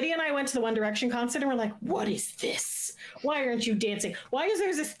 I know Lydia and I went to the One Direction concert and we're like, "What is this? Why aren't you dancing? Why is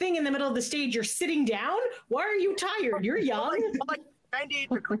there this thing in the middle of the stage? You're sitting down. Why are you tired? You're young." Like 98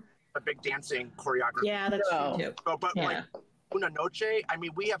 a big dancing choreography. Yeah, that's true too. So, but Yeah. like Una Noche, I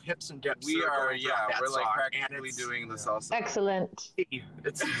mean, we have hips and dips. We that are, going yeah, throughout that we're like song, practically and doing the salsa. Excellent.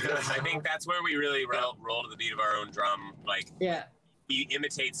 It's I think that's where we really roll to the beat of our own drum. Like, yeah, we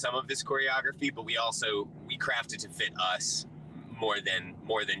imitate some of this choreography, but we craft it to fit us more than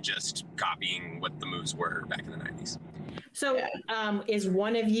just copying what the moves were back in the 90s. So, is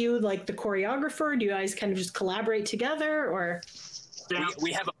one of you like the choreographer? Do you guys kind of just collaborate together, or?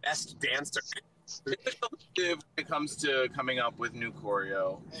 We have a best dancer. When it comes to coming up with new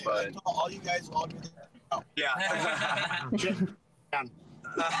choreo, but all you guys all do yeah.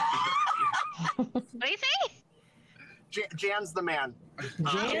 What do you say? Jan's the man.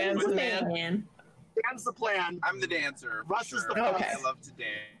 Jan's the man. Jan's the plan. I'm the dancer. Russ is the sure. plan. I love to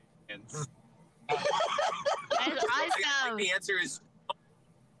dance. That is awesome. The answer is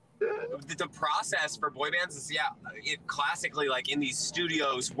the process for boy bands is it classically like in these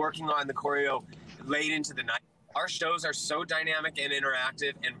studios working on the choreo late into the night. Our shows are so dynamic and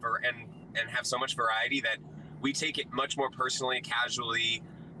interactive and have so much variety that we take it much more personally, casually,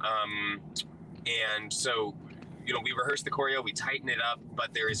 and so we rehearse the choreo, we tighten it up,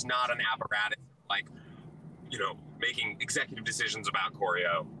 but there is not an apparatus like making executive decisions about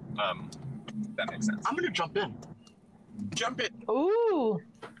choreo. That makes sense. I'm gonna jump in. Ooh.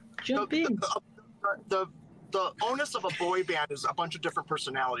 Jump in. The onus of a boy band is a bunch of different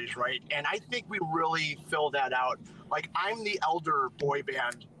personalities, right? And I think we really fill that out. Like, I'm the elder boy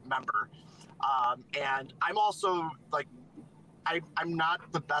band member, and I'm also like, I'm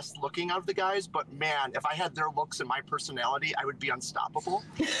not the best looking of the guys, but man, if I had their looks and my personality, I would be unstoppable.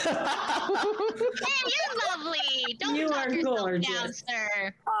 Man, you're lovely. Don't You talk are yourself gorgeous. down,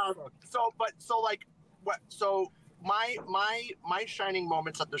 sir. My shining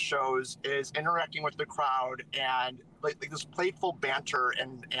moments at the shows is interacting with the crowd and like this playful banter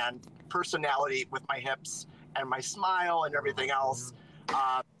and personality with my hips and my smile and everything else.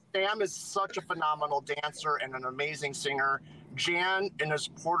 Sam is such a phenomenal dancer and an amazing singer. Jan and his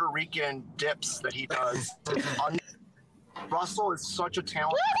Puerto Rican dips that he does. Russell is such a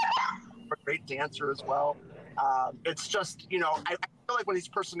talented, great dancer as well. It's just, I feel like when these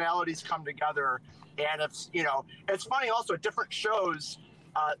personalities come together, and it's funny also at different shows,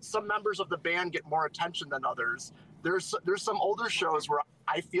 some members of the band get more attention than others. There's some older shows where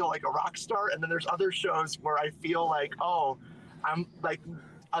I feel like a rock star, and then there's other shows where I feel like, oh, I'm like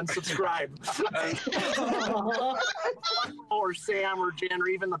unsubscribed. Or Sam or Jan or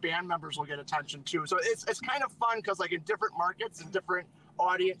even the band members will get attention too. So it's kind of fun because like in different markets and different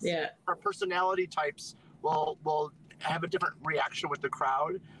audience, our personality types will have a different reaction with the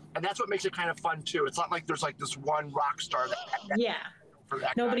crowd. And that's what makes it kind of fun too. It's not like there's like this one rock star that for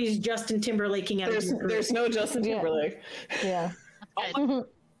that Nobody's Justin Timberlaking out of There's no Justin Timberlake. Yeah.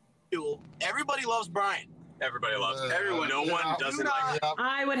 Everybody loves Brian. Everybody loves it. Everyone. No one doesn't like it.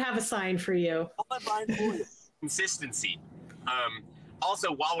 I would have a sign for you. Consistency.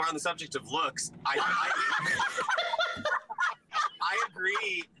 Also, while we're on the subject of looks, I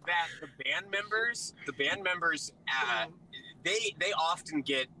agree that the band members, they often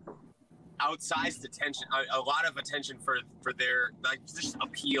get outsized attention, a lot of attention for their like just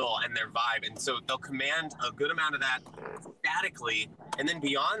appeal and their vibe, and so they'll command a good amount of that statically. And then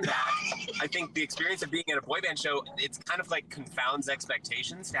beyond that, I think the experience of being at a boy band show, it's kind of like confounds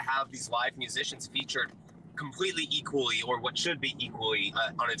expectations to have these live musicians featured completely equally, or what should be equally,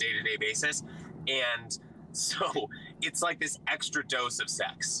 on a day-to-day basis. And so it's like this extra dose of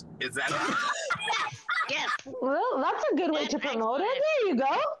sex. Is that? Yes. Well, that's a good way to promote it. There you go.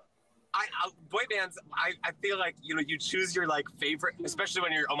 Boy bands, I feel like, you know, you choose your like favorite, especially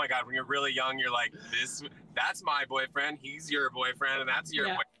when you're, oh my God, when you're really young, you're like, that's my boyfriend, he's your boyfriend, and that's your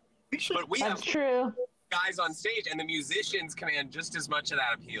boyfriend. But that's true. Guys on stage, and the musicians command just as much of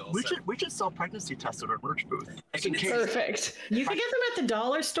that appeal. We should sell pregnancy tests at our merch booth. Perfect. You can get them at the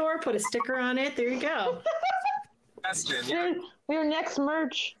dollar store, put a sticker on it. There you go. Your next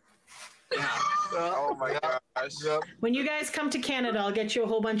merch. Yeah. Oh my gosh. Yep. When you guys come to Canada, I'll get you a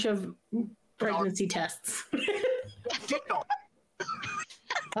whole bunch of pregnancy tests. But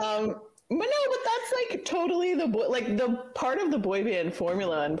no, but that's like totally the part of the boy band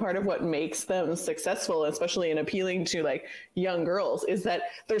formula, and part of what makes them successful, especially in appealing to like young girls, is that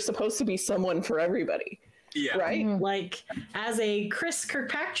there's supposed to be someone for everybody. Yeah. Right? Like, as a Chris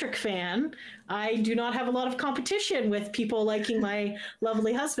Kirkpatrick fan, I do not have a lot of competition with people liking my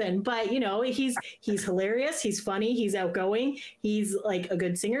lovely husband. But, you know, he's hilarious. He's funny. He's outgoing. He's, like, a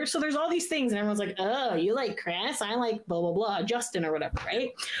good singer. So there's all these things. And everyone's like, oh, you like Chris? I like blah, blah, blah, Justin or whatever,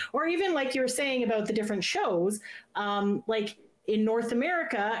 right? Or even, like you were saying about the different shows, like, in North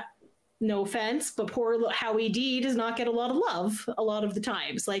America, no offense, but poor Howie D does not get a lot of love a lot of the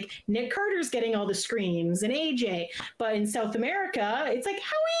times. Like, Nick Carter's getting all the screams and AJ, but in South America, it's like,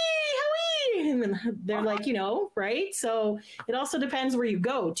 Howie, and then they're like, you know, right? So it also depends where you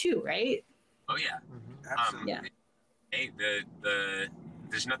go too, right? Oh yeah. Absolutely. Yeah. Hey,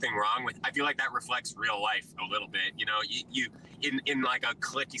 there's nothing wrong with, I feel like that reflects real life a little bit. You know, you in like a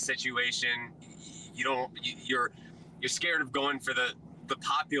cliquey situation, you're scared of going for the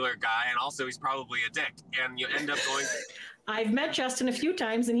popular guy, and also he's probably a dick, and you end up going. I've met Justin a few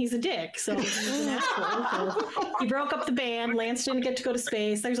times, and he's a dick. So he's an asshole. So he broke up the band. Lance didn't get to go to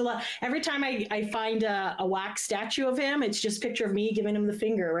space. There's a lot. Every time I find a wax statue of him, it's just a picture of me giving him the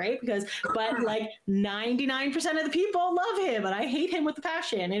finger, right? But like 99% of the people love him, and I hate him with a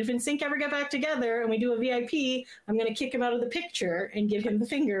passion. And if NSYNC ever get back together and we do a VIP, I'm going to kick him out of the picture and give him the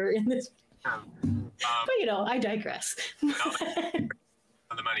finger in this. But you know, I digress.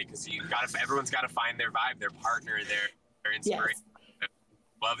 On the money, because everyone's got to find their vibe, their partner, their inspiration. Yes.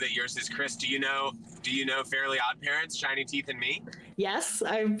 Love that yours is Chris. Do you know Fairly Odd Parents, Shiny Teeth and Me? Yes,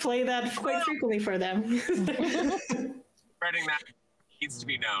 I play that quite frequently for them. Spreading that needs to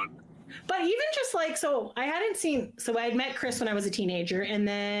be known. But even just like, I had met Chris when I was a teenager, and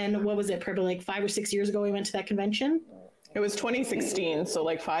then what was it, probably like 5 or 6 years ago we went to that convention. It was 2016, so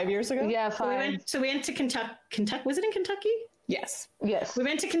like 5 years ago. Yeah, 5. So we went to Kentucky. Was it in Kentucky? Yes. We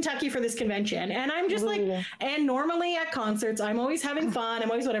went to Kentucky for this convention, and I'm just like, and normally at concerts, I'm always having fun.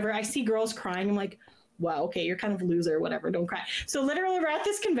 I'm always whatever. I see girls crying. I'm like, wow, okay, you're kind of a loser, whatever, don't cry. So literally we're at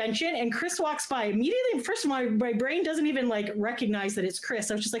this convention, and Chris walks by immediately. First of all, my brain doesn't even like recognize that it's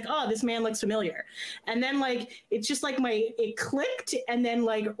Chris. I was just like, oh, this man looks familiar. And then like, it's just like it clicked, and then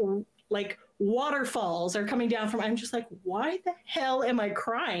like waterfalls are coming down from, I'm just like, why the hell am I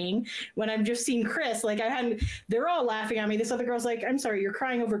crying when I've just seen Chris? Like they're all laughing at me. This other girl's like, I'm sorry, you're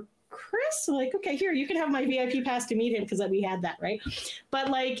crying over Chris? I'm like, okay, here, you can have my VIP pass to meet him, because we had that, right?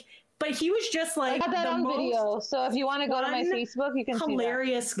 But he was just like, I got that on video. So if you want to go to my Facebook, you can see that.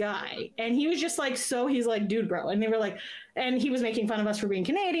 Hilarious guy. And he was just like, he's like, dude, bro. And they were like, and he was making fun of us for being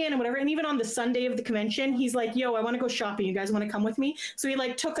Canadian and whatever. And even on the Sunday of the convention, he's like, yo, I want to go shopping. You guys want to come with me? So he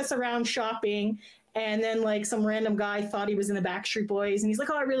like took us around shopping. And then like some random guy thought he was in the Backstreet Boys. And he's like,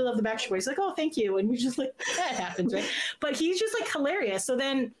 oh, I really love the Backstreet Boys. He's like, oh, thank you. And we just like, that happens, right? But he's just like hilarious. So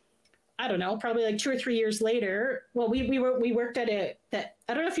then, I don't know, probably like 2 or 3 years later. Well, we worked at I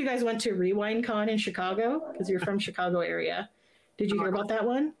don't know if you guys went to Rewind Con in Chicago, because you're from Chicago area. Did you hear about that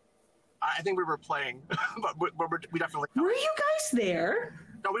one? I think we were playing, but we definitely. Were you guys there?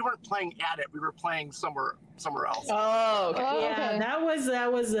 No, we weren't playing at it. We were playing somewhere else. Oh, okay. Yeah, that was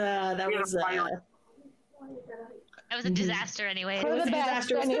That was a disaster anyway. It was a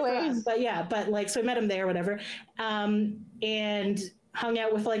disaster anyway. But like, so I met him there, whatever. And hung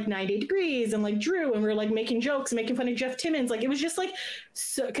out with like 90 Degrees and like Drew, and we were like making jokes and making fun of Jeff Timmons. Like, it was just like,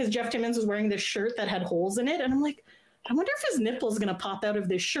 so, because Jeff Timmons was wearing this shirt that had holes in it, and I'm like, I wonder if his nipple is gonna pop out of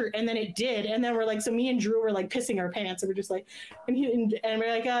this shirt, and then it did, and then we're like, so me and Drew were like pissing our pants, and we're just like, and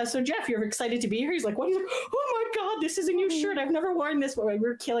we're like, so Jeff, you're excited to be here? He's like, what? He's like, oh my god, this is a new shirt. I've never worn this before. We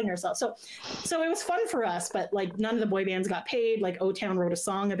were killing ourselves. So it was fun for us, but like none of the boy bands got paid. Like O-Town wrote a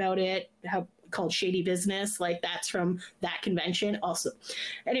song about it, called Shady Business. Like that's from that convention also.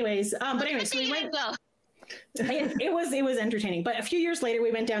 Anyways, so we went. It was entertaining, but a few years later we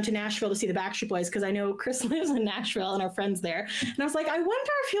went down to Nashville to see the Backstreet Boys because I know Chris lives in Nashville and our friends there, and I was like, I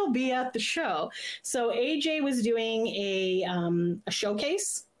wonder if he'll be at the show. So AJ was doing a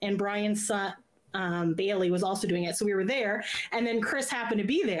showcase, and Brian's son Bailey was also doing it, so we were there, and then Chris happened to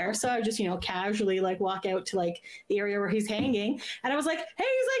be there, so I just casually like walk out to like the area where he's hanging, and I was like, hey,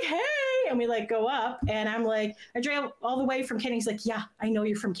 he's like, hey, and we like go up, and I'm like, I drove all the way from Canada. He's like, yeah, I know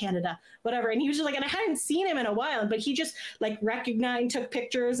you're from Canada, whatever. And he was just like, and I hadn't seen him in a while, but he just like recognized, took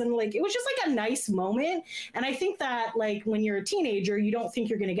pictures, and like it was just like a nice moment. And I think that like when you're a teenager, you don't think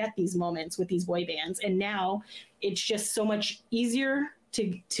you're going to get these moments with these boy bands, and now it's just so much easier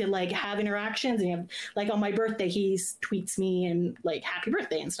to like have interactions. And you have, like on my birthday, he tweets me and like happy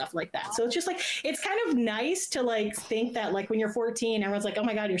birthday and stuff like that. So it's just like, it's kind of nice to like think that like when you're 14, everyone's like, oh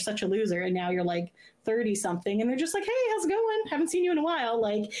my God, you're such a loser. And now you're like 30 something and they're just like, hey, how's it going? Haven't seen you in a while.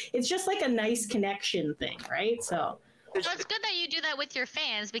 Like, it's just like a nice connection thing. Right. So it's good that you do that with your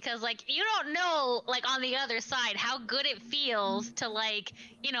fans, because like you don't know like on the other side how good it feels to like,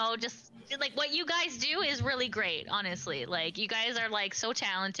 just like what you guys do is really great, honestly. Like you guys are like so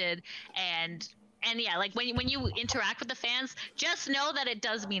talented, and yeah, like when you interact with the fans, just know that it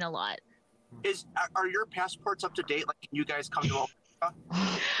does mean a lot. Are your passports up to date? Like, can you guys come to yeah,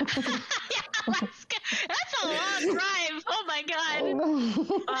 that's a long drive. Oh my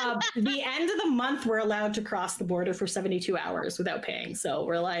God. The end of the month, we're allowed to cross the border for 72 hours without paying. So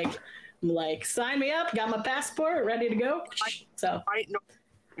we're like, sign me up. Got my passport ready to go. So I know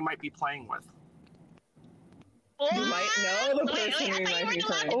you might be playing with. You might know the person you might be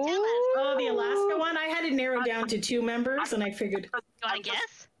playing. Oh, the Alaska one. I had it narrowed down to 2 members, and I figured. I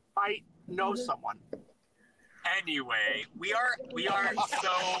guess I know someone. Anyway, we are so we are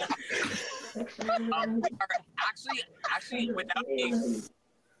actually without being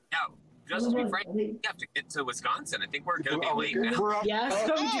just to be frank, we have to get to Wisconsin. I think we're gonna be late now. Yeah,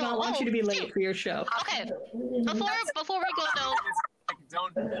 so we do not want you to be late for your show. Okay, before we go though.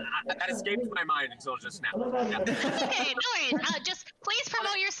 That escaped my mind until just now. Yeah. Okay, no worries. Just please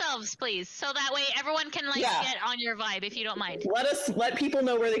promote yourselves, please, so that way everyone can get on your vibe, if you don't mind. Let people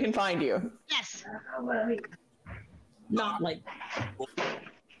know where they can find you. Yes. Not like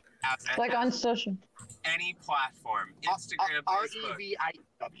on social. Any platform, Instagram, Facebook.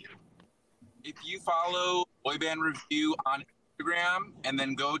 REVIW. If you follow Boy Band Review on Instagram and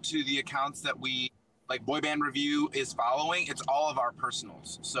then go to the accounts that we like Boy Band Review is following, it's all of our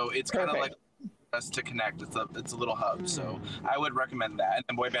personals. So it's kind of like us to connect. It's a little hub. So I would recommend that. And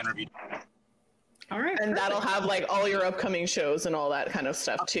then Boy Band Review. All right. And that'll have like all your upcoming shows and all that kind of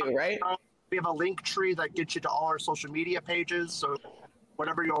stuff too, right? We have a link tree that gets you to all our social media pages. So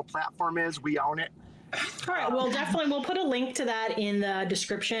whatever your platform is, we own it. All right. Well, definitely we'll put a link to that in the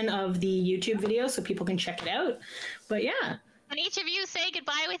description of the YouTube video so people can check it out. But yeah. And each of you say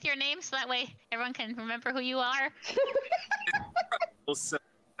goodbye with your name so that way everyone can remember who you are.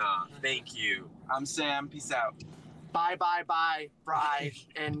 Thank you. I'm Sam. Peace out. Bye, Bri.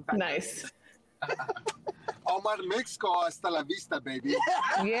 And nice. Omar Mexico, hasta la vista, baby.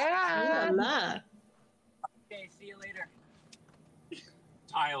 Yeah. Okay, see you later.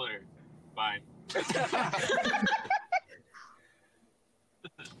 Tyler. Bye.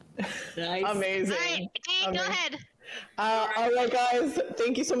 Nice. Amazing. All right, Dee, go ahead. All right, guys.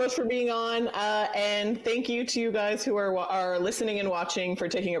 Thank you so much for being on, and thank you to you guys who are listening and watching for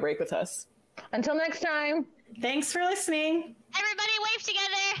taking a break with us. Until next time. Thanks for listening. Everybody wave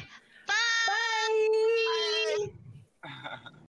together.